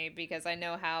proud of me, because I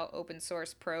know how open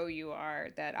source pro you are,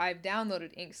 that I've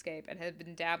downloaded Inkscape and have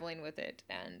been dabbling with it.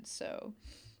 And so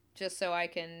just so I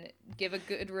can give a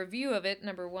good review of it,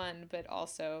 number one, but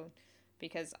also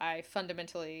because I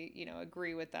fundamentally,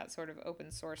 agree with that sort of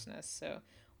open sourceness. So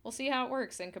we'll see how it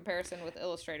works in comparison with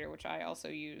Illustrator, which I also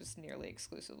use nearly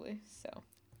exclusively. So.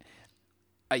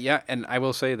 Yeah, and I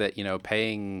will say that,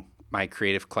 paying my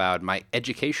Creative Cloud, my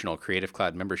educational Creative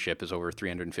Cloud membership is over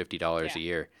 $350 a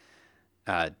year.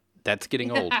 That's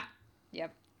getting old.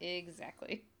 Yep,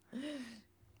 exactly.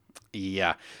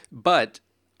 Yeah, but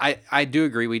I do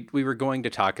agree. We were going to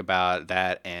talk about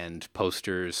that and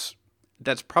posters.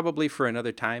 That's probably for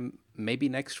another time, maybe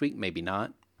next week, maybe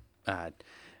not.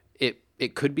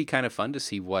 It could be kind of fun to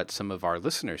see what some of our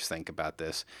listeners think about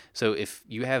this. So if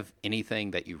you have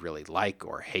anything that you really like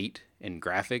or hate in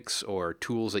graphics, or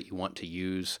tools that you want to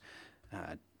use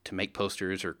to make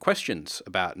posters, or questions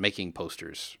about making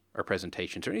posters or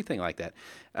presentations or anything like that,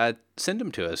 send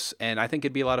them to us. And I think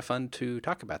it'd be a lot of fun to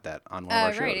talk about that on one of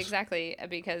our shows. Right, exactly.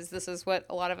 Because this is what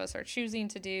a lot of us are choosing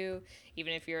to do.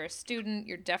 Even if you're a student,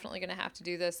 you're definitely going to have to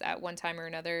do this at one time or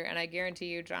another. And I guarantee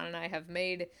you, John and I have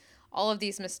made all of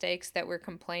these mistakes that we're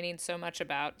complaining so much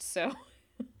about. So...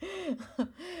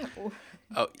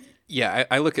 Oh, yeah.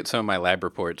 I look at some of my lab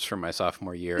reports from my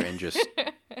sophomore year and just,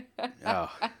 it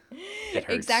hurts.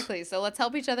 Exactly. So let's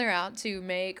help each other out to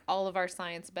make all of our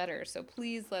science better. So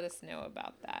please let us know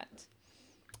about that.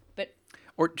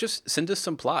 Or just send us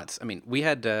some plots. I mean, we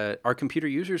had our computer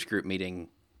users group meeting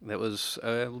that was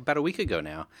about a week ago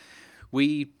now.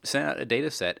 We sent out a data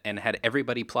set and had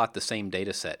everybody plot the same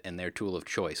data set in their tool of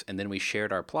choice. And then we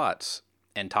shared our plots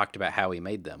and talked about how we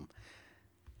made them.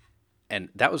 And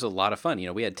that was a lot of fun.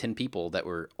 We had 10 people that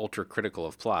were ultra critical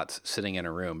of plots sitting in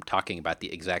a room talking about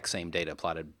the exact same data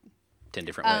plotted 10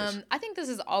 different ways. I think this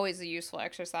is always a useful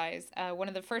exercise. One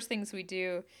of the first things we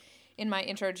do in my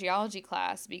intro geology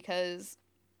class, because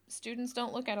students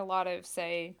don't look at a lot of,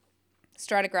 say,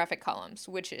 stratigraphic columns,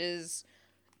 which is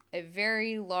a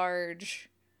very large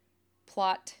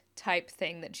plot type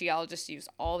thing that geologists use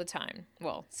all the time.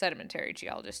 Well, sedimentary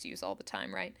geologists use all the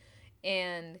time, right?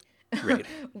 And Right.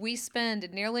 We spend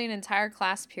nearly an entire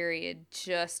class period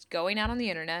just going out on the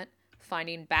internet,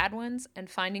 finding bad ones and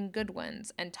finding good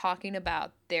ones and talking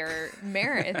about their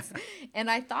merits.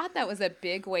 And I thought that was a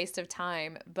big waste of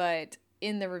time, but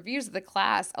in the reviews of the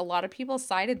class, a lot of people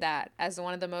cited that as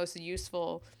one of the most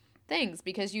useful things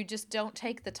because you just don't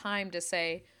take the time to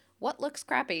say what looks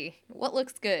crappy, what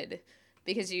looks good,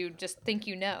 because you just think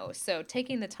you know. So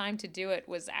taking the time to do it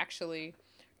was actually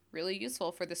really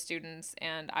useful for the students,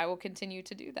 and I will continue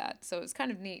to do that. So it's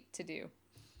kind of neat to do.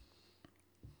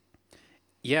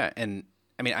 Yeah, and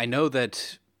I mean, I know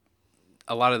that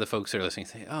a lot of the folks that are listening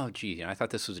say, "Oh, gee, I thought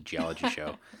this was a geology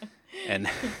show," and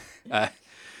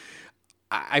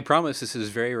I promise this is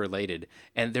very related.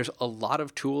 And there's a lot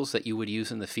of tools that you would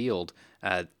use in the field,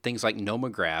 things like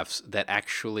nomographs that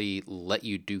actually let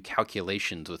you do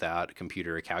calculations without a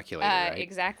computer or calculator, right?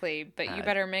 Exactly, but you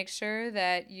better make sure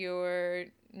that your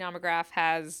nomograph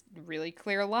has really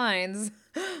clear lines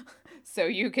so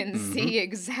you can see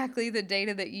exactly the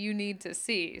data that you need to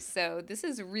see. So this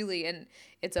is really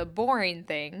it's a boring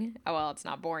thing. Well, it's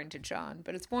not boring to John,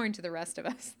 but it's boring to the rest of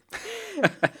us.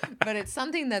 But it's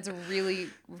something that's really,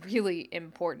 really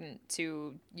important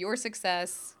to your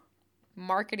success,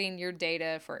 marketing your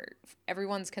data for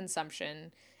everyone's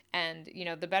consumption. And,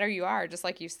 the better you are, just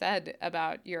like you said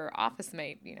about your office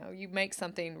mate, you make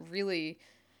something really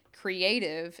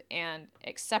creative and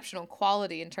exceptional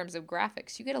quality in terms of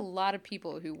graphics, you get a lot of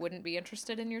people who wouldn't be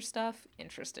interested in your stuff.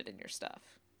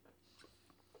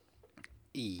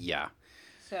 Yeah.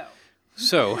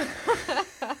 So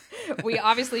we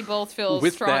obviously both feel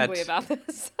strongly about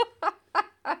this.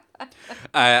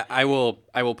 I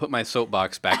will put my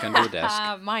soapbox back under the desk.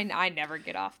 Mine, I never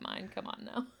get off mine. Come on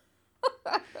now.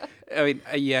 I mean,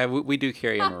 yeah, we do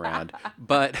carry them around,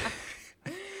 but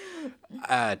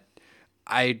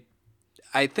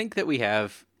I think that we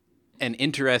have an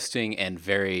interesting and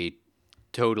very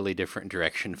totally different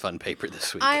direction fun paper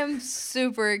this week. I am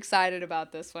super excited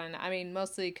about this one. I mean,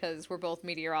 mostly because we're both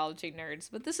meteorology nerds,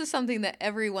 but this is something that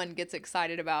everyone gets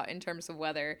excited about in terms of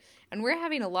weather. And we're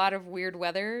having a lot of weird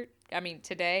weather. I mean,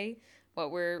 today,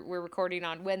 we're recording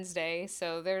on Wednesday,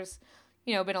 so there's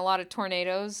been a lot of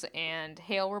tornadoes and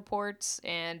hail reports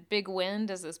and big wind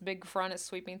as this big front is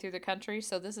sweeping through the country.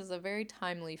 So this is a very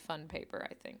timely, fun paper,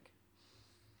 I think.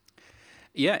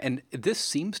 Yeah, and this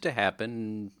seems to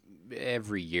happen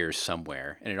every year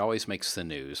somewhere, and it always makes the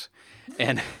news.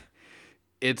 And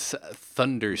it's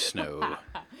thunder snow.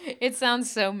 It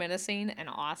sounds so menacing and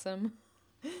awesome.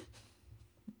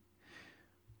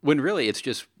 When really it's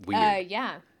just weird.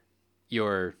 Yeah.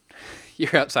 You're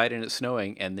outside and it's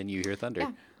snowing, and then you hear thunder.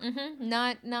 Yeah. Mm-hmm.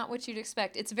 Not what you'd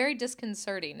expect. It's very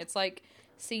disconcerting. It's like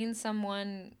seeing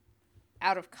someone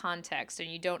out of context, and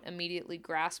you don't immediately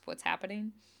grasp what's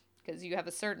happening because you have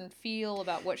a certain feel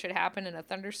about what should happen in a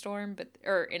thunderstorm,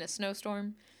 or in a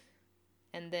snowstorm,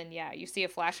 and then you see a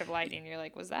flash of lightning, and you're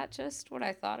like, was that just what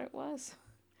I thought it was?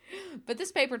 But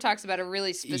this paper talks about a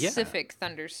really specific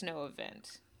thunder snow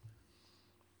event.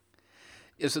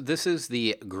 So this is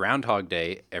the Groundhog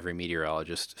Day, every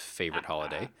meteorologist's favorite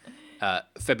holiday,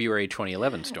 February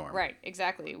 2011 storm. Right,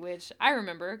 exactly, which I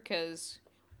remember because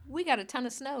we got a ton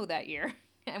of snow that year,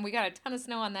 and we got a ton of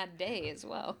snow on that day as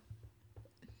well.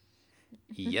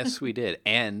 Yes, we did.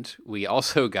 And we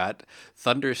also got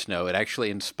thunder snow. It actually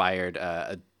inspired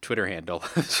a Twitter handle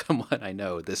of someone I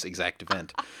know, this exact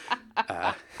event.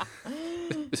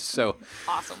 So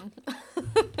awesome.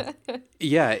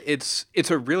 Yeah, it's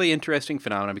a really interesting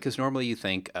phenomenon because normally you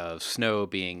think of snow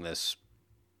being this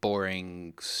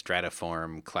boring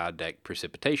stratiform cloud deck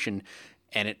precipitation,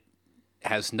 and it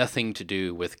has nothing to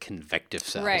do with convective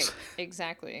cells. Right,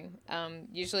 exactly.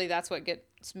 Usually that's what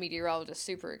gets meteorologists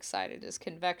super excited is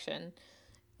convection.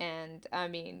 And, I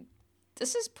mean,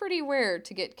 this is pretty rare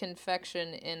to get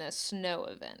convection in a snow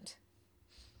event.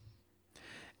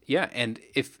 Yeah, and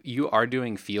if you are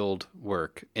doing field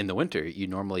work in the winter, you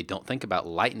normally don't think about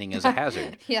lightning as a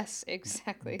hazard. Yes,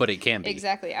 exactly. But it can be.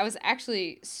 Exactly. I was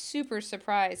actually super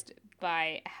surprised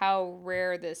by how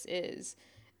rare this is.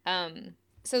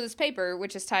 So this paper,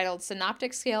 which is titled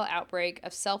Synoptic Scale Outbreak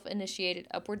of Self-Initiated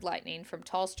Upward Lightning from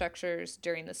Tall Structures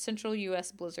During the Central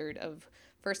U.S. Blizzard of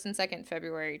 1st and 2nd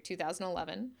February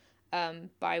 2011,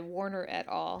 by Warner et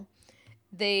al.,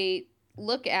 they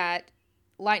look at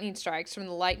lightning strikes from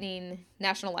the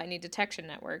National Lightning Detection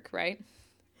Network, right?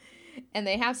 And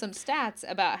they have some stats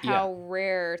about how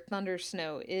rare thunder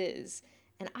snow is.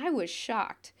 And I was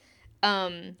shocked.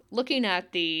 Looking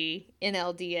at the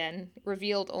NLDN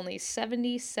revealed only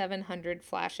 7,700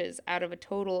 flashes out of a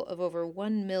total of over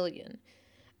 1 million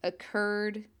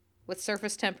occurred with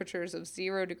surface temperatures of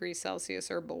 0 degrees Celsius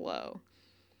or below.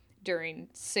 during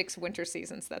 6 winter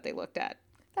seasons that they looked at.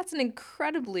 That's an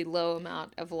incredibly low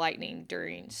amount of lightning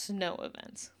during snow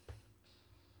events.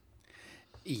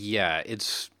 Yeah,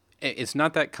 it's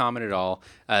not that common at all.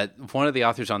 One of the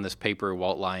authors on this paper,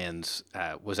 Walt Lyons,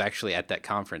 was actually at that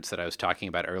conference that I was talking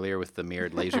about earlier with the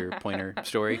mirrored laser pointer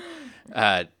story,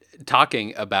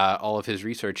 talking about all of his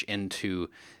research into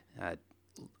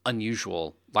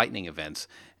unusual lightning events.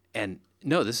 And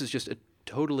no, this is just a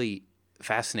totally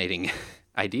fascinating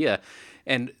idea.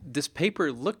 And this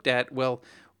paper looked at, well,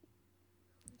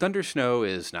 thunder snow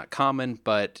is not common,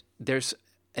 but there's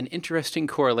an interesting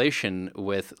correlation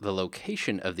with the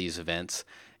location of these events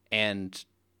and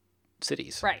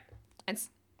cities. Right.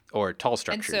 Or tall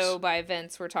structures. And so by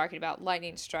events, we're talking about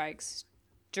lightning strikes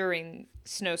during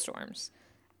snowstorms.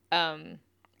 And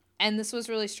this was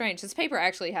really strange. This paper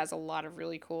actually has a lot of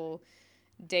really cool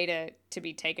data to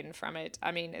be taken from it.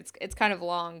 I mean, it's kind of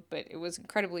long, but it was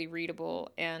incredibly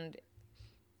readable, and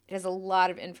it has a lot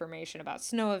of information about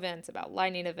snow events, about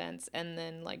lightning events, and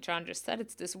then, like John just said,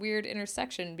 it's this weird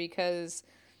intersection because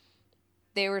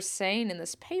they were saying in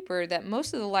this paper that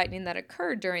most of the lightning that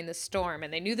occurred during the storm,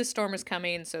 and they knew the storm was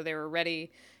coming, so they were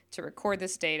ready to record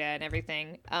this data and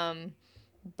everything,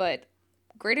 but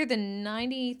greater than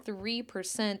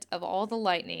 93% of all the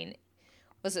lightning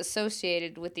was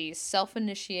associated with these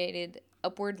self-initiated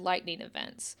upward lightning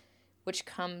events, which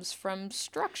comes from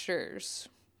structures.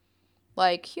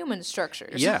 Like human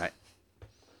structures. Yeah.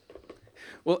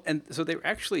 Well, and so they were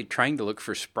actually trying to look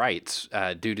for sprites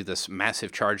due to this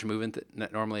massive charge movement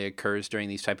that normally occurs during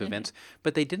these type of events,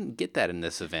 but they didn't get that in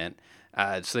this event.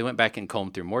 So they went back and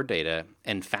combed through more data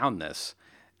and found this.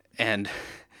 And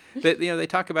they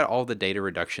talk about all the data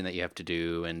reduction that you have to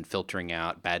do and filtering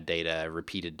out bad data,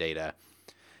 repeated data.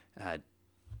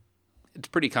 It's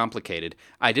pretty complicated.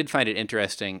 I did find it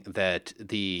interesting that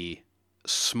the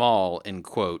small, in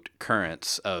quote,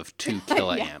 currents of 2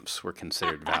 kiloamps were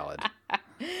considered valid.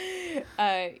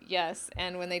 Yes,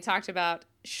 and when they talked about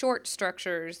short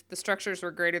structures, the structures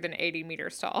were greater than 80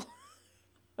 meters tall.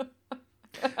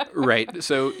 Right.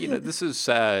 So, this is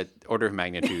order of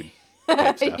magnitude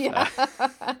type stuff. Yeah.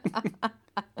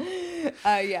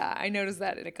 Yeah, I noticed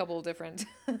that in a couple of different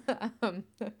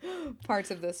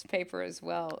parts of this paper as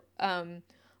well.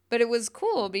 But it was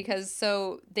cool because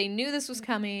so they knew this was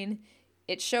coming.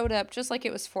 It showed up just like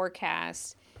it was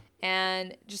forecast.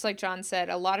 And just like John said,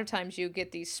 a lot of times you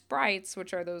get these sprites,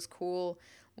 which are those cool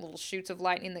little shoots of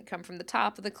lightning that come from the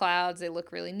top of the clouds. They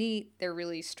look really neat. They're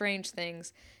really strange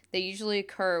things. They usually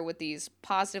occur with these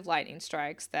positive lightning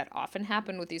strikes that often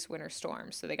happen with these winter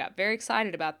storms. So they got very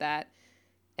excited about that.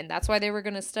 And that's why they were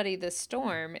going to study this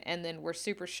storm. And then were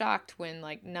super shocked when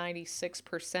like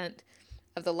 96%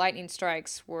 of the lightning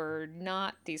strikes were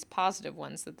not these positive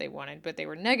ones that they wanted, but they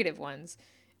were negative ones.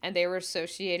 And they were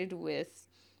associated with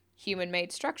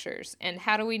human-made structures. And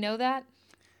how do we know that?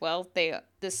 Well, the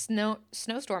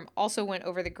snowstorm also went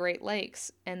over the Great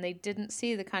Lakes, and they didn't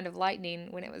see the kind of lightning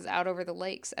when it was out over the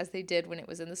lakes as they did when it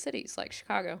was in the cities, like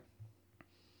Chicago.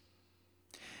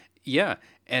 Yeah,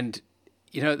 and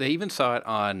they even saw it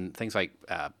on things like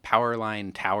power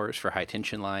line towers for high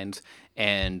tension lines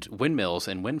and windmills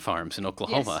and wind farms in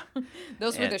Oklahoma. Yes.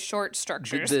 Those were the short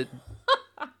structures.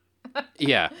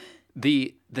 Yeah.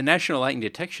 The National Lightning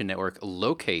Detection Network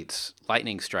locates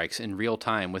lightning strikes in real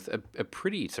time with a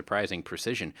pretty surprising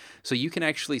precision. So you can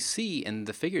actually see in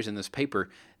the figures in this paper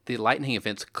the lightning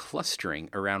events clustering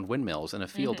around windmills in a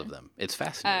field of them. It's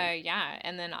fascinating. Yeah,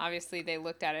 and then obviously they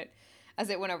looked at it as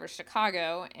it went over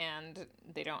Chicago, and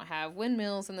they don't have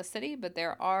windmills in the city, but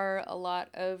there are a lot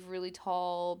of really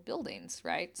tall buildings,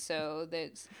 right? So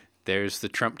there's the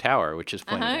Trump Tower, which is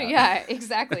pointed out. Yeah,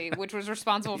 exactly, which was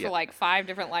responsible for like 5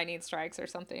 different lightning strikes or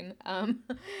something.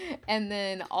 And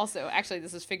then also, actually,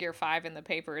 this is figure 5 in the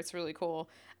paper. It's really cool.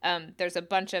 There's a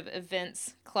bunch of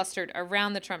events clustered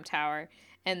around the Trump Tower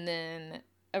and then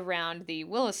around the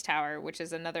Willis Tower, which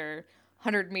is another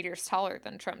 100 meters taller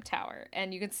than Trump Tower.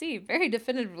 And you can see very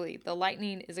definitively the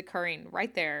lightning is occurring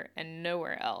right there and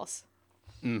nowhere else.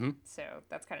 Mm-hmm. So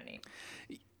that's kind of neat.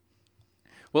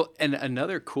 Well, and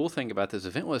another cool thing about this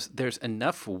event was there's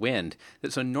enough wind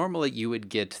that so normally you would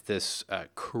get this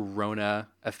corona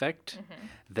effect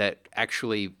that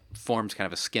actually forms kind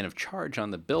of a skin of charge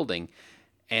on the building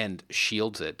and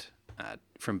shields it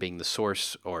from being the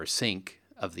source or sink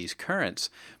of these currents.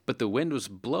 But the wind was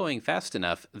blowing fast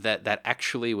enough that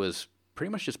actually was pretty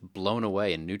much just blown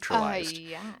away and neutralized.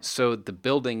 Yeah. So the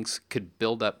buildings could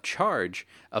build up charge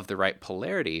of the right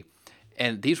polarity.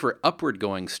 And these were upward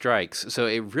going strikes. So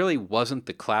it really wasn't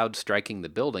the cloud striking the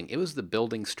building. It was the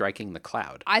building striking the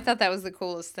cloud. I thought that was the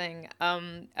coolest thing.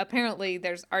 Apparently,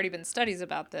 there's already been studies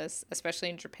about this, especially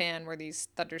in Japan, where these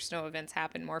thunder snow events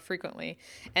happen more frequently.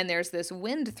 And there's this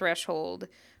wind threshold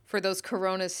for those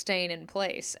coronas staying in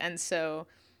place. And so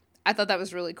I thought that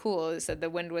was really cool. It said the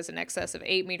wind was in excess of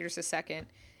 8 meters a second,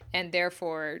 and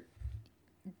therefore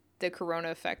the corona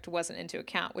effect wasn't into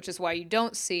account, which is why you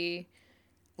don't see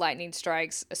lightning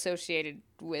strikes associated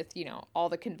with, all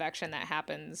the convection that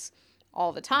happens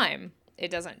all the time. It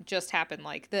doesn't just happen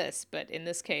like this, but in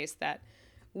this case, that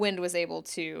wind was able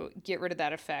to get rid of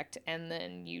that effect, and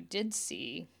then you did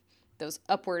see those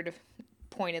upward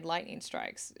pointed lightning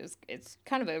strikes. It's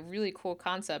kind of a really cool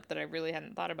concept that I really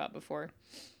hadn't thought about before.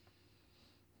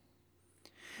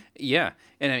 Yeah,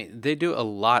 and I mean, they do a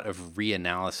lot of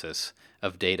reanalysis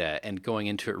of data and going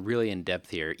into it really in depth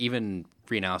here, even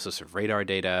reanalysis of radar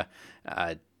data,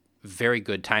 very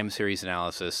good time series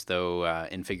analysis, though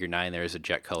in Figure 9 there is a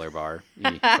jet color bar.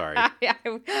 Sorry. Yeah,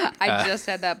 I just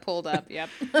had that pulled up, yep.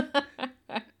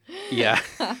 Yeah.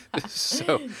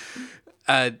 So,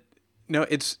 no,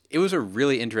 it was a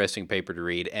really interesting paper to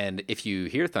read, and if you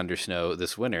hear thunder snow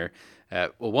this winter,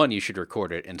 well, one, you should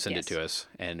record it and send it to us,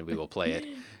 and we will play it.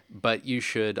 But you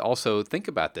should also think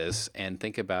about this and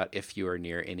think about if you are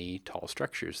near any tall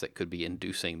structures that could be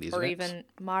inducing these or events. Even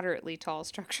moderately tall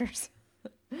structures.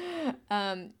 Yeah,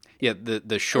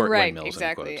 the short windmills.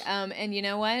 Exactly. In quotes. And you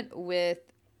know what? With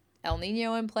El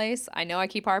Nino in place, I know I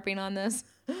keep harping on this,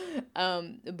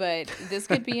 but this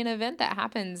could be an event that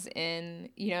happens in,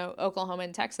 Oklahoma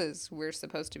and Texas. We're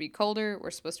supposed to be colder.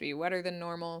 We're supposed to be wetter than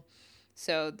normal.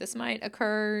 So this might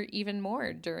occur even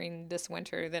more during this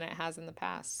winter than it has in the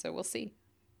past. So we'll see.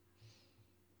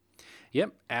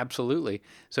 Yep, absolutely.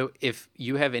 So if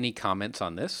you have any comments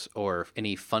on this or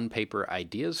any fun paper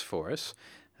ideas for us,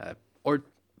 or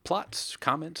plots,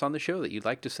 comments on the show that you'd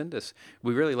like to send us,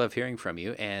 we really love hearing from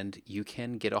you, and you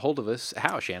can get a hold of us.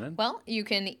 How, Shannon? Well, you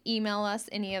can email us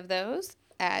any of those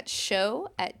at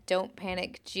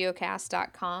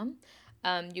show@don'tpanicgeocast.com.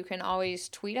 You can always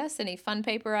tweet us any fun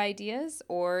paper ideas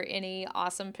or any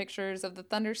awesome pictures of the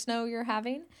thunder snow you're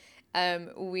having.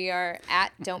 We are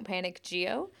at Don't Panic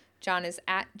Geo. John is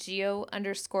at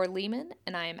Geo_Lehman,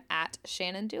 and I am at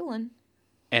Shannon Doolin.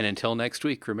 And until next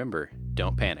week, remember,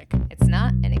 don't panic. It's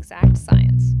not an exact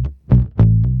science.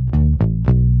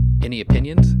 Any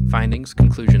opinions, findings,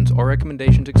 conclusions, or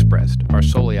recommendations expressed are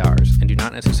solely ours and do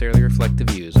not necessarily reflect the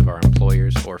views of our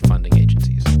employers or fund